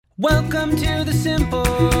Welcome to the Simple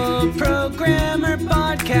Programmer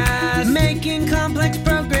Podcast, making complex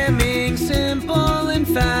programming simple and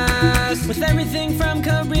fast, with everything from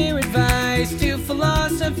career advice to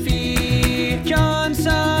philosophy. John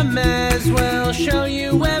Summers will show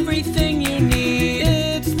you everything you need.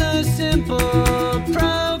 It's the Simple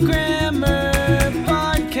Programmer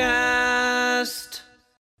Podcast.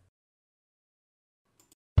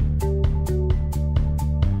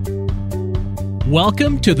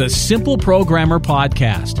 Welcome to the Simple Programmer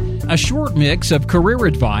Podcast, a short mix of career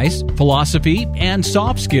advice, philosophy, and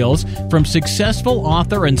soft skills from successful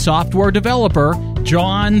author and software developer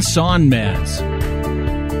John Sonmez.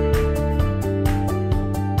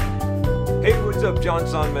 Hey, what's up? John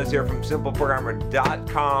Sonmez here from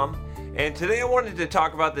SimpleProgrammer.com. And today I wanted to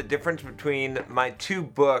talk about the difference between my two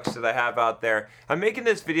books that I have out there. I'm making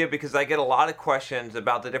this video because I get a lot of questions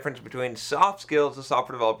about the difference between Soft Skills, the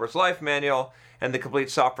Software Developer's Life Manual, and the Complete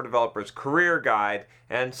Software Developer's Career Guide.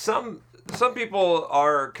 And some people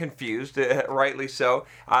are confused, rightly so,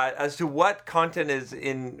 as to what content is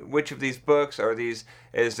in which of these books.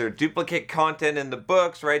 Is there duplicate content in the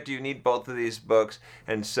books, right? Do you need both of these books?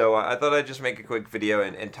 And so I thought I'd just make a quick video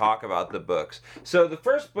and talk about the books. So the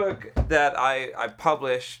first book that I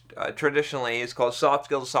published traditionally is called Soft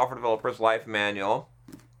Skills, Software Developer's Life Manual.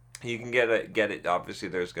 You can get it. Obviously,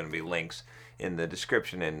 there's going to be links in the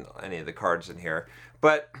description and any of the cards in here.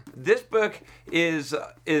 But this book is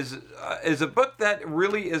a book that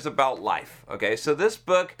really is about life. Okay, so this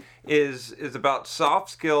book is about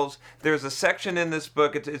soft skills. There's a section in this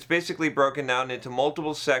book. It's basically broken down into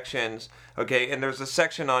multiple sections. Okay, and there's a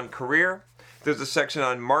section on career. There's a section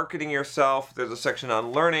on marketing yourself. There's a section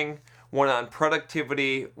on learning. One on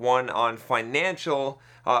productivity. One on financial.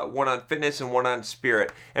 One on fitness, and one on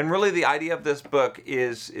spirit. And really the idea of this book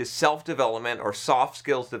is self-development or soft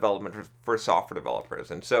skills development for software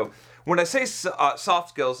developers. And so when I say soft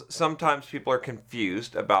skills, sometimes people are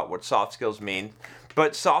confused about what soft skills mean.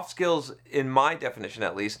 But soft skills, in my definition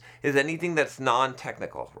at least, is anything that's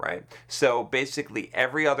non-technical, right? So basically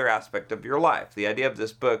every other aspect of your life. The idea of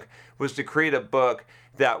this book was to create a book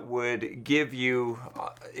that would give you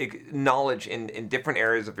knowledge in different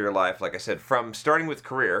areas of your life, like I said, from starting with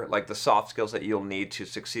career, like the soft skills that you'll need to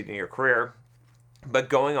succeed in your career, but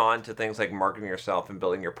going on to things like marketing yourself and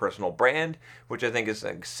building your personal brand, which I think is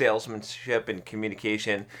like salesmanship and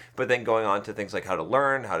communication, but then going on to things like how to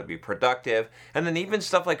learn, how to be productive, and then even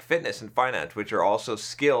stuff like fitness and finance, which are also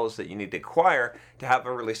skills that you need to acquire to have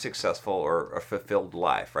a really successful or a fulfilled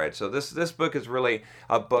life, right? So this book is really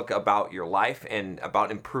a book about your life and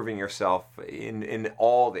about improving yourself in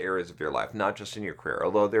all the areas of your life, not just in your career.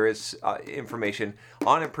 Although there is information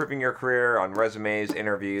on improving your career, on resumes,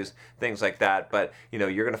 interviews, things like that. But you're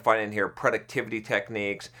going to find in here productivity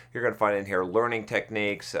techniques. You're going to find in here learning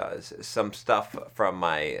techniques, some stuff from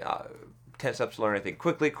my 10 Steps to Learn Anything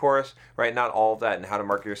Quickly course, right? Not all of that and how to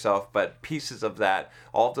market yourself, but pieces of that,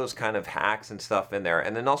 all of those kind of hacks and stuff in there.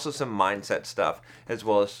 And then also some mindset stuff, as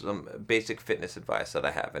well as some basic fitness advice that I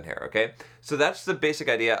have in here, okay? So that's the basic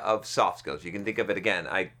idea of soft skills. You can think of it again.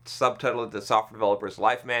 I subtitled it the Software Developer's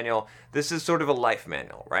Life Manual. This is sort of a life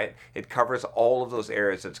manual, right? It covers all of those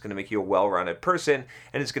areas that's going to make you a well-rounded person,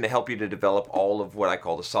 and it's going to help you to develop all of what I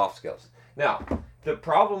call the soft skills. Now, the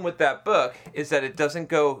problem with that book is that it doesn't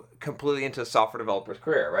go completely into a software developer's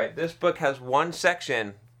career, right? This book has one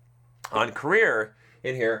section on career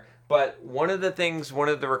in here, but one of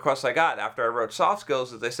the requests I got after I wrote soft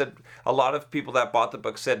skills is they said a lot of people that bought the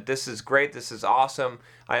book said, this is great, this is awesome,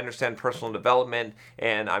 I understand personal development,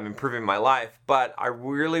 and I'm improving my life, but I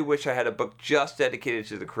really wish I had a book just dedicated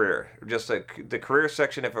to the career. Just the career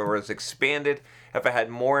section, if it was expanded, if I had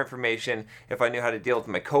more information, if I knew how to deal with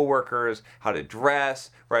my coworkers, how to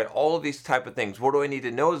dress, right, all of these type of things. What do I need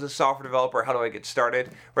to know as a software developer? How do I get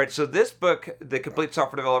started, right? So this book, The Complete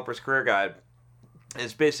Software Developer's Career Guide,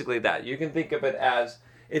 is basically that. You can think of it as,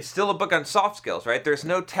 it's still a book on soft skills, right? There's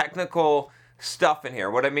no technical stuff in here.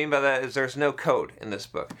 What I mean by that is there's no code in this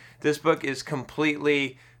book. This book is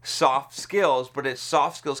completely soft skills, but it's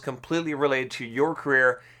soft skills completely related to your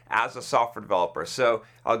career as a software developer. So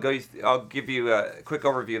I'll give you a quick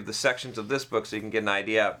overview of the sections of this book so you can get an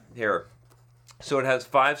idea here. So it has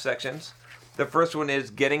 5 sections. The first one is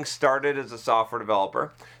getting started as a software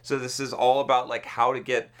developer. So this is all about like how to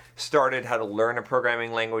get started, how to learn a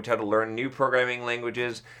programming language, how to learn new programming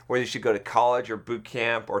languages, whether you should go to college or boot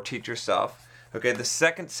camp or teach yourself. Okay, the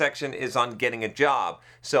second section is on getting a job.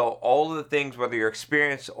 So all of the things, whether you're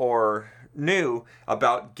experienced or new,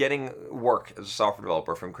 about getting work as a software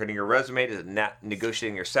developer, from creating your resume to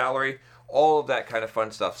negotiating your salary, all of that kind of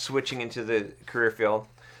fun stuff, switching into the career field.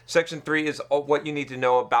 Section 3 is what you need to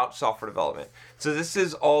know about software development. So this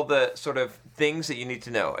is all the sort of things that you need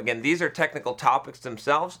to know. Again, these are technical topics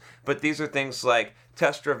themselves, but these are things like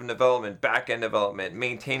test-driven development, back-end development,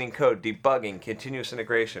 maintaining code, debugging, continuous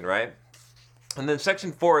integration, right? And then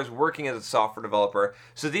section 4 is working as a software developer.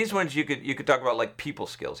 So these ones you could talk about like people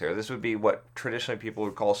skills here. This would be what traditionally people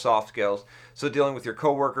would call soft skills. So dealing with your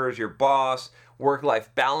coworkers, your boss, work-life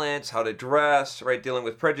balance, how to dress, right? Dealing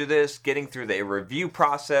with prejudice, getting through the review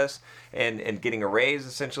process, and getting a raise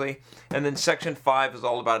essentially. And then section 5 is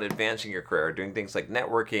all about advancing your career, doing things like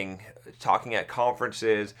networking, talking at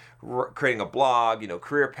conferences, creating a blog,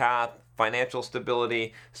 career path, financial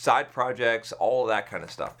stability, side projects, all of that kind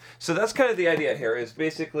of stuff. So that's kind of the idea here is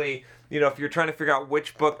basically, if you're trying to figure out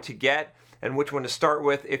which book to get and which one to start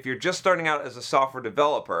with, if you're just starting out as a software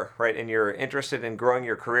developer, right, and you're interested in growing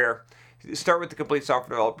your career, start with the Complete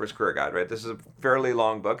Software Developer's Career Guide, right? This is a fairly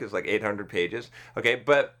long book. It's like 800 pages, okay?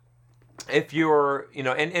 But if you're,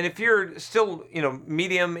 and if you're still,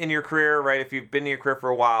 medium in your career, right? If you've been in your career for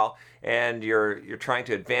a while and you're trying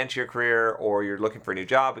to advance your career or you're looking for a new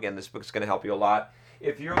job, again, this book's going to help you a lot.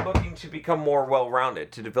 If you're looking to become more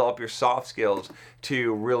well-rounded, to develop your soft skills,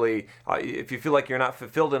 to really, if you feel like you're not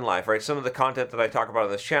fulfilled in life, right? Some of the content that I talk about on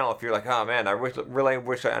this channel, if you're like, oh man, I really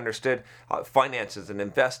wish I understood finances and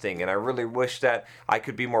investing, and I really wish that I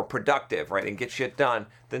could be more productive, right, and get shit done,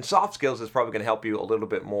 then soft skills is probably going to help you a little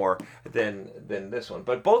bit more than this one.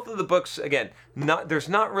 But both of the books, again, there's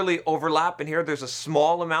not really overlap in here. There's a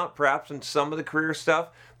small amount, perhaps, in some of the career stuff,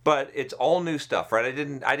 but it's all new stuff, right? I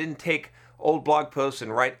didn't take old blog posts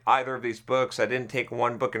and write either of these books. I didn't take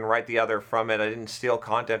one book and write the other from it. I didn't steal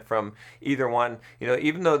content from either one.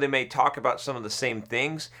 Even though they may talk about some of the same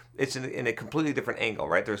things, it's in a completely different angle,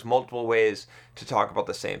 right? There's multiple ways to talk about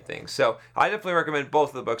the same thing. So I definitely recommend both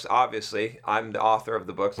of the books. Obviously, I'm the author of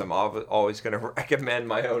the books. I'm always going to recommend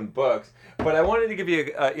my own books. But I wanted to give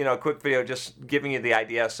you a quick video just giving you the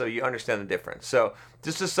idea so you understand the difference. So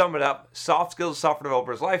just to sum it up, Soft Skills Software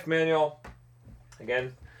Developer's Life Manual.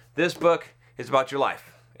 Again, this book is about your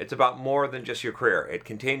life. It's about more than just your career. It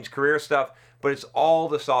contains career stuff, but it's all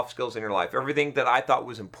the soft skills in your life. Everything that I thought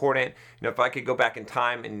was important. If I could go back in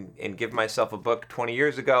time and give myself a book 20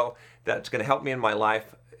 years ago that's going to help me in my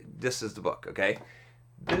life, this is the book, okay?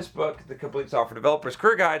 This book, The Complete Software Developer's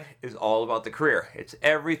Career Guide, is all about the career. It's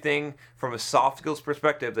everything from a soft skills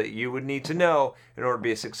perspective that you would need to know in order to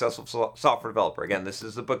be a successful software developer. Again, this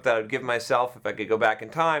is the book that I would give myself if I could go back in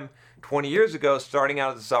time 20 years ago, starting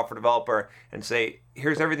out as a software developer, and say,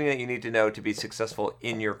 here's everything that you need to know to be successful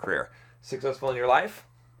in your career. Successful in your life,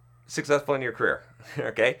 successful in your career,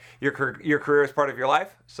 okay? Your career is part of your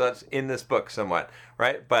life, so that's in this book somewhat,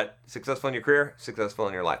 right? But successful in your career, successful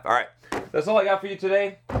in your life. All right, that's all I got for you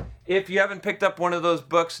today. If you haven't picked up one of those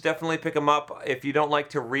books, definitely pick them up. If you don't like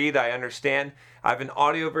to read, I understand. I have an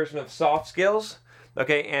audio version of Soft Skills,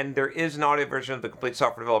 okay? And there is an audio version of the Complete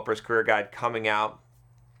Software Developer's Career Guide coming out.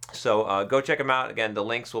 So go check them out. Again, the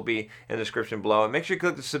links will be in the description below. And make sure you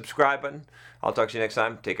click the subscribe button. I'll talk to you next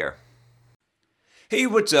time. Take care. Hey,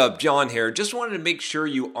 what's up? John here. Just wanted to make sure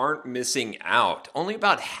you aren't missing out. Only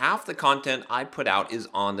about half the content I put out is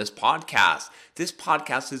on this podcast. This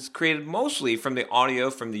podcast is created mostly from the audio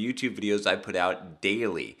from the YouTube videos I put out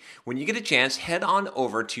daily. When you get a chance, head on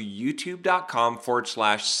over to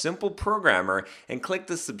youtube.com/simpleprogrammer and click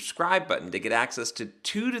the subscribe button to get access to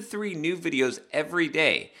 2 to 3 new videos every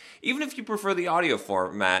day. Even if you prefer the audio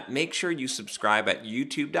format, make sure you subscribe at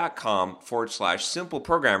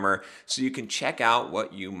youtube.com/simpleprogrammer so you can check out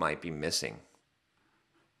what you might be missing.